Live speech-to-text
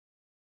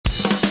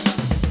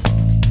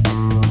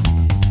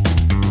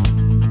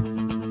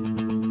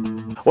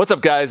What's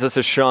up guys, this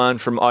is Sean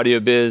from Audio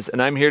Biz,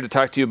 and I'm here to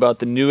talk to you about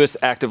the newest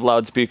active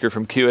loudspeaker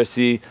from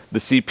QSC, the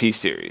CP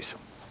series.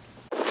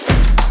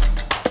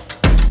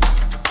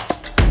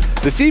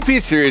 The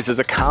CP series is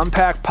a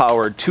compact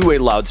powered two-way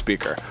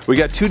loudspeaker. We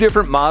got two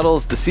different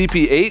models, the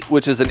CP8,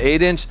 which is an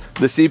 8-inch,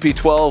 the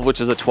CP12, which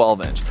is a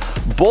 12-inch.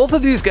 Both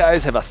of these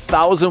guys have a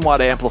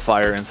 1,000-watt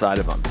amplifier inside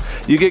of them.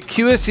 You get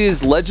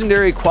QSC's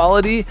legendary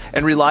quality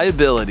and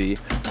reliability,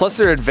 plus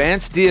their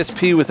advanced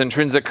DSP with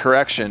intrinsic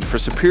correction for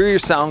superior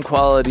sound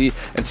quality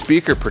and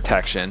speaker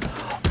protection.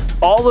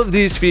 All of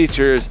these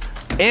features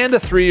and a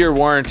 3-year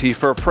warranty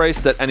for a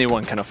price that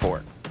anyone can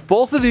afford.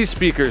 Both of these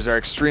speakers are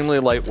extremely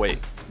lightweight.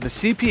 The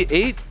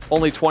CP8,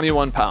 only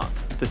 21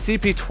 pounds. The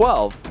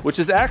CP12, which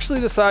is actually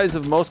the size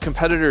of most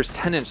competitors'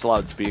 10-inch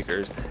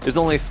loudspeakers, is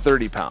only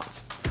 30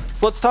 pounds.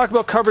 So let's talk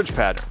about coverage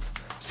patterns.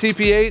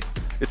 CP8,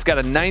 it's got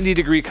a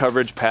 90-degree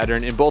coverage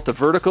pattern in both the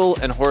vertical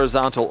and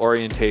horizontal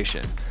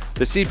orientation.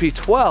 The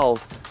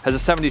CP12 has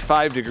a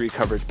 75-degree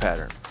coverage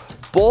pattern.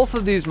 Both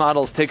of these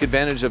models take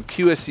advantage of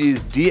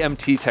QSC's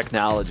DMT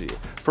technology.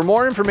 For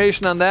more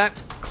information on that,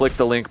 click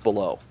the link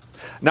below.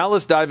 Now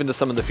let's dive into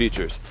some of the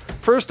features.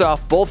 First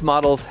off, both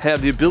models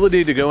have the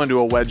ability to go into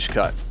a wedge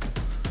cut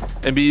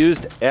and be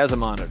used as a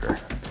monitor.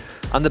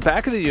 On the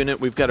back of the unit,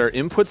 we've got our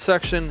input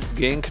section,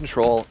 gain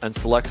control, and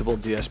selectable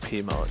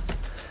DSP modes.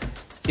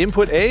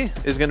 Input A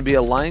is going to be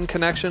a line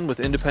connection with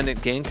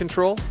independent gain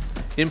control.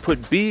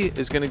 Input B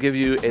is going to give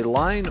you a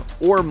line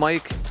or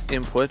mic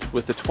input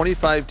with a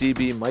 25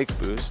 dB mic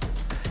boost.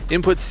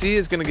 Input C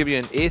is going to give you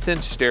an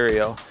 1/8-inch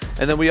stereo.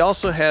 And then we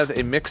also have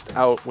a mixed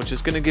out, which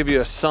is going to give you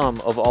a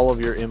sum of all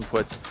of your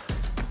inputs,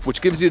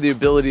 which gives you the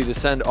ability to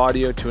send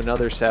audio to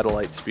another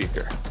satellite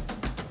speaker.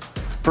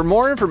 For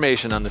more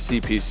information on the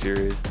CP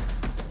series,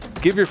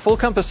 give your Full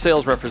Compass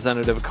sales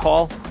representative a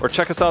call or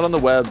check us out on the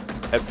web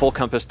at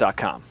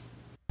fullcompass.com.